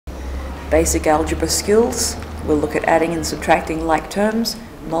basic algebra skills. We'll look at adding and subtracting like terms,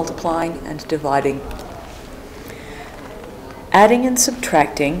 multiplying and dividing. Adding and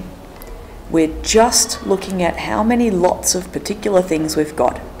subtracting, we're just looking at how many lots of particular things we've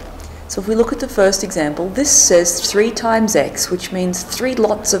got. So if we look at the first example, this says 3 times x, which means 3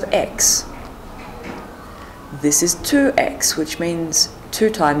 lots of x. This is 2x, which means 2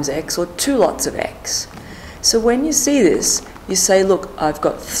 times x, or 2 lots of x. So when you see this, you say, look, I've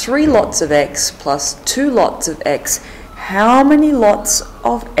got 3 lots of x plus 2 lots of x. How many lots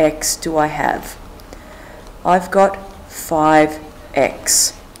of x do I have? I've got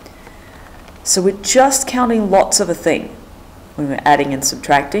 5x. So we're just counting lots of a thing when we're adding and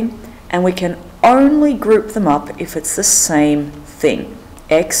subtracting, and we can only group them up if it's the same thing.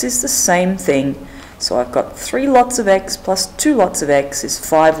 X is the same thing, so I've got 3 lots of x plus 2 lots of x is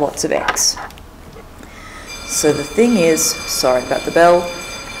 5 lots of x. So the thing is, sorry about the bell,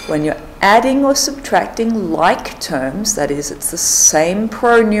 when you're adding or subtracting like terms, that is, it's the same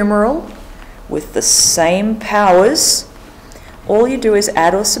pronumeral with the same powers, all you do is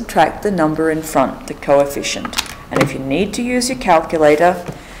add or subtract the number in front, the coefficient. And if you need to use your calculator,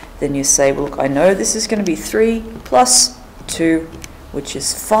 then you say, well, look, I know this is going to be 3 plus 2, which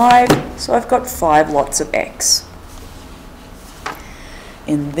is 5, so I've got 5 lots of x.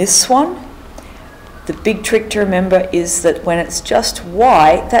 In this one, the big trick to remember is that when it's just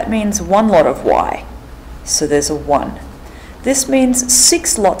y, that means 1 lot of y. So there's a 1. This means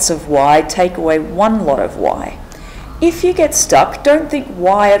 6 lots of y take away 1 lot of y. If you get stuck, don't think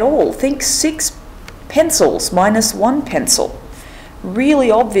y at all. Think 6 pencils minus 1 pencil. Really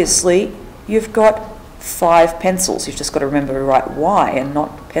obviously, you've got 5 pencils. You've just got to remember to write y and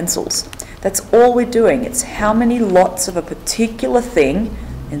not pencils. That's all we're doing. It's how many lots of a particular thing,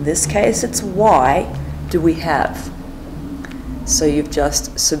 in this case it's y, do we have. So you've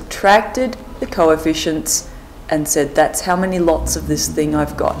just subtracted the coefficients and said that's how many lots of this thing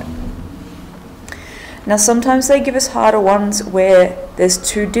I've got. Now sometimes they give us harder ones where there's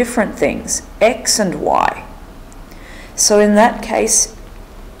 2 different things, x and y. So in that case,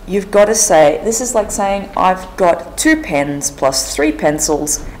 you've got to say, this is like saying I've got 2 pens plus 3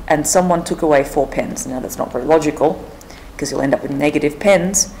 pencils and someone took away 4 pens. Now that's not very logical because you'll end up with negative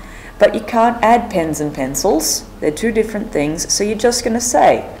pens, but you can't add pens and pencils. They're 2 different things, so you're just going to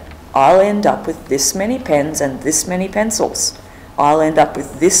say, I'll end up with this many pens and this many pencils. I'll end up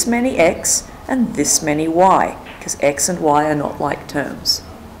with this many x and this many y, because x and y are not like terms.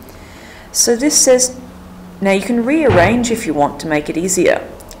 So this says, now you can rearrange if you want to make it easier.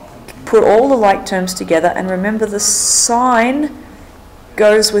 Put all the like terms together and remember the sign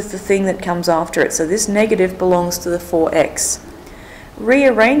goes with the thing that comes after it. So this negative belongs to the 4x.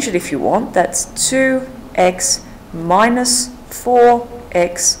 Rearrange it if you want. That's 2x minus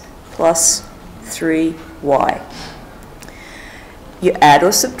 4x plus 3y. You add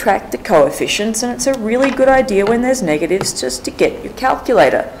or subtract the coefficients, and it's a really good idea when there's negatives just to get your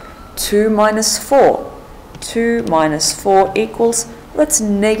calculator. 2 minus 4. 2 minus 4 equals, that's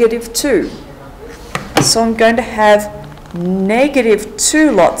negative 2. So I'm going to have negative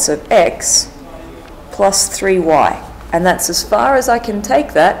 2 lots of x plus 3y. And that's as far as I can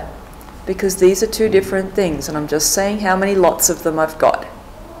take that because these are 2 different things and I'm just saying how many lots of them I've got.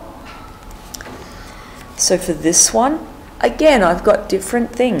 So for this one, again, I've got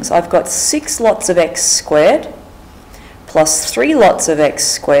different things. I've got 6 lots of x squared plus 3 lots of x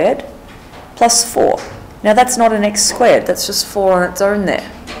squared plus 4. Now that's not an x squared, that's just 4 on its own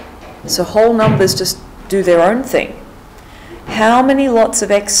there. So whole numbers just do their own thing. How many lots of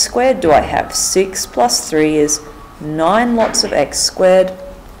x squared do I have? 6 plus 3 is 9 lots of x squared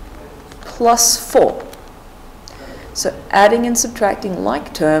plus 4. So adding and subtracting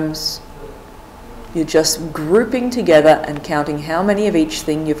like terms, you're just grouping together and counting how many of each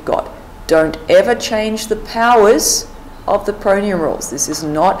thing you've got. Don't ever change the powers of the pronumerals. This is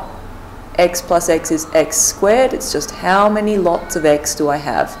not x plus x is x squared, it's just how many lots of x do I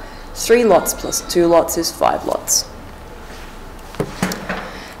have. 3 lots plus 2 lots is 5 lots.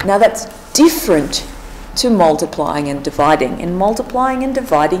 Now that's different to multiplying and dividing. In multiplying and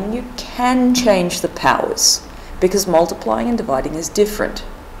dividing, you can change the powers because multiplying and dividing is different.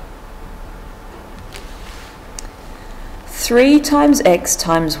 3 times x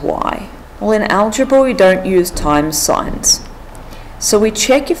times y. Well, in algebra, we don't use times signs. So we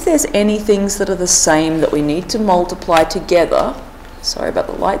check if there's any things that are the same that we need to multiply together. Sorry about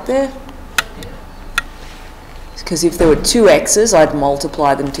the light there. Because if there were 2 x's, I'd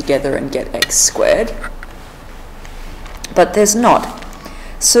multiply them together and get x squared. But there's not.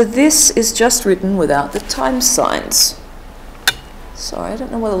 So this is just written without the times signs. Sorry, I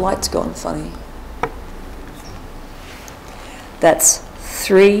don't know why the light's gone funny. That's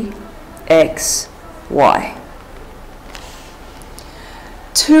 3xy.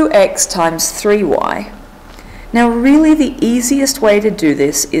 2x times 3y. Now really the easiest way to do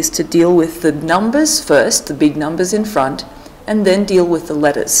this is to deal with the numbers first, the big numbers in front, and then deal with the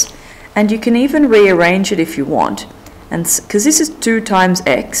letters. And you can even rearrange it if you want, and because this is 2 times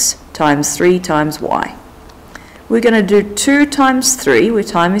x times 3 times y. We're going to do 2 times 3, we're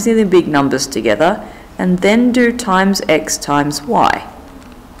timesing the big numbers together, and then do times x times y.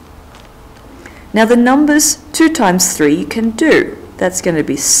 Now the numbers 2 times 3 you can do. That's going to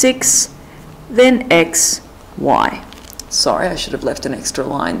be 6, then x, y. Sorry, I should have left an extra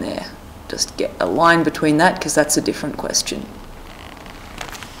line there. Just get a line between that because that's a different question.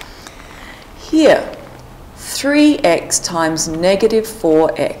 Here, 3x times negative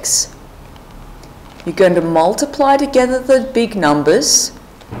 4x. You're going to multiply together the big numbers,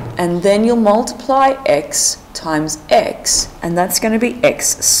 and then you'll multiply x times x, and that's going to be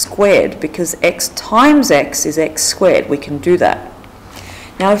x squared, because x times x is x squared. We can do that.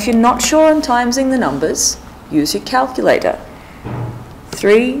 Now if you're not sure on timesing the numbers, use your calculator.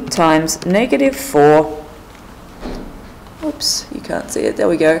 3 times negative 4, oops, you can't see it, there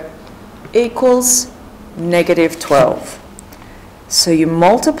we go, equals negative 12. So you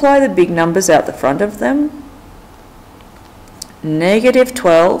multiply the big numbers out the front of them, negative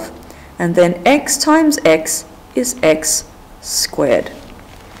 12, and then x times x is x squared.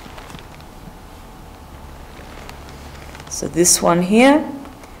 So this one here,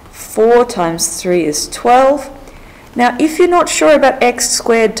 4 times 3 is 12. Now if you're not sure about x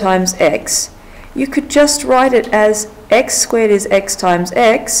squared times x, you could just write it as x squared is x times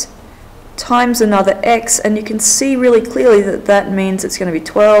x times another x, and you can see really clearly that that means it's going to be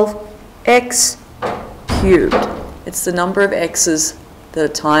 12x cubed. It's the number of x's that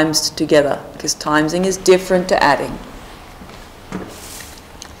are timesed together, because timesing is different to adding.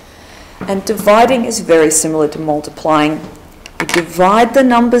 And dividing is very similar to multiplying. You divide the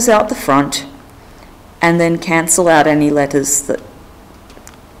numbers out the front and then cancel out any letters that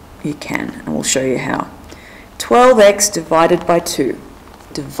you can, and we'll show you how. 12x divided by 2.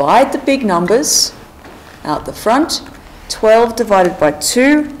 Divide the big numbers out the front. 12 divided by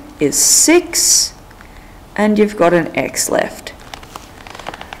 2 is 6, and you've got an x left.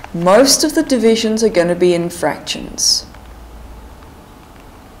 Most of the divisions are going to be in fractions.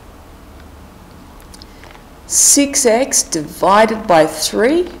 6x divided by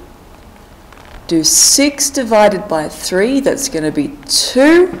 3. Do 6 divided by 3, that's going to be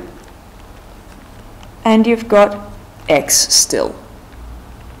 2. And you've got x still.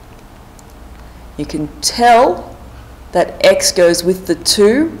 You can tell that x goes with the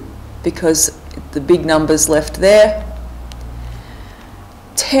 2 because the big number's left there.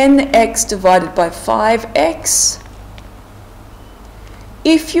 10x divided by 5x.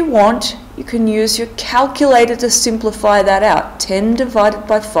 If you want, you can use your calculator to simplify that out. 10 divided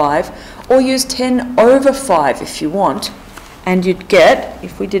by 5, or use 10 over 5 if you want. And you'd get,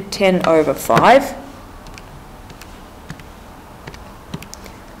 if we did 10 over 5,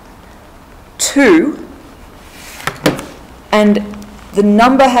 2, and the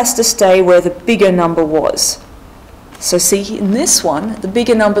number has to stay where the bigger number was. So see, in this one, the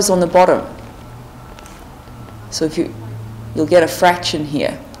bigger number's on the bottom. So if you'll get a fraction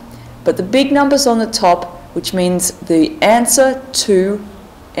here. But the big number's on the top, which means the answer 2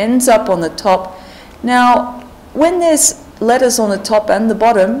 ends up on the top. Now, when there's letters on the top and the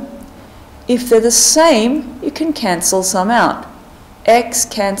bottom, if they're the same, you can cancel some out. X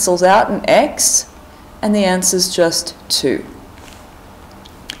cancels out an x, and the answer's just 2.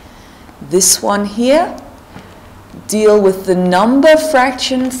 This one here, deal with the number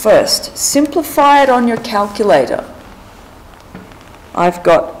fraction first. Simplify it on your calculator. I've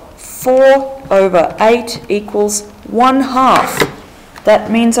got 4 over 8 equals 1/2. That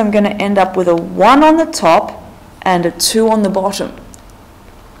means I'm going to end up with a 1 on the top and a 2 on the bottom.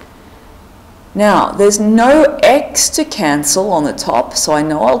 Now, there's no x to cancel on the top, so I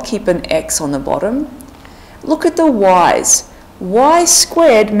know I'll keep an x on the bottom. Look at the y's. Y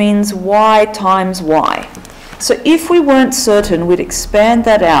squared means y times y. So if we weren't certain, we'd expand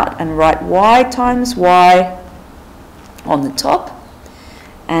that out and write y times y on the top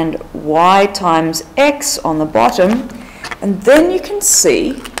and y times x on the bottom. And then you can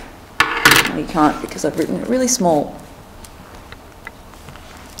see, you can't because I've written it really small,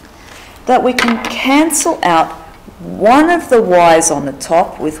 that we can cancel out one of the y's on the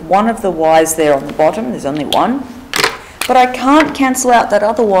top with one of the y's there on the bottom. There's only one. But I can't cancel out that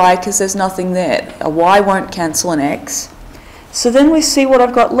other y because there's nothing there. A y won't cancel an x. So then we see what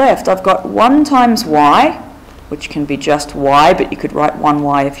I've got left. I've got 1 times y, which can be just y, but you could write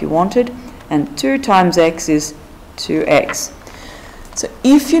 1y if you wanted, and 2 times x is 2x. So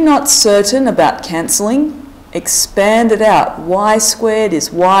if you're not certain about cancelling, expand it out. Y squared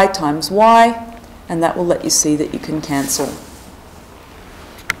is y times y, and that will let you see that you can cancel.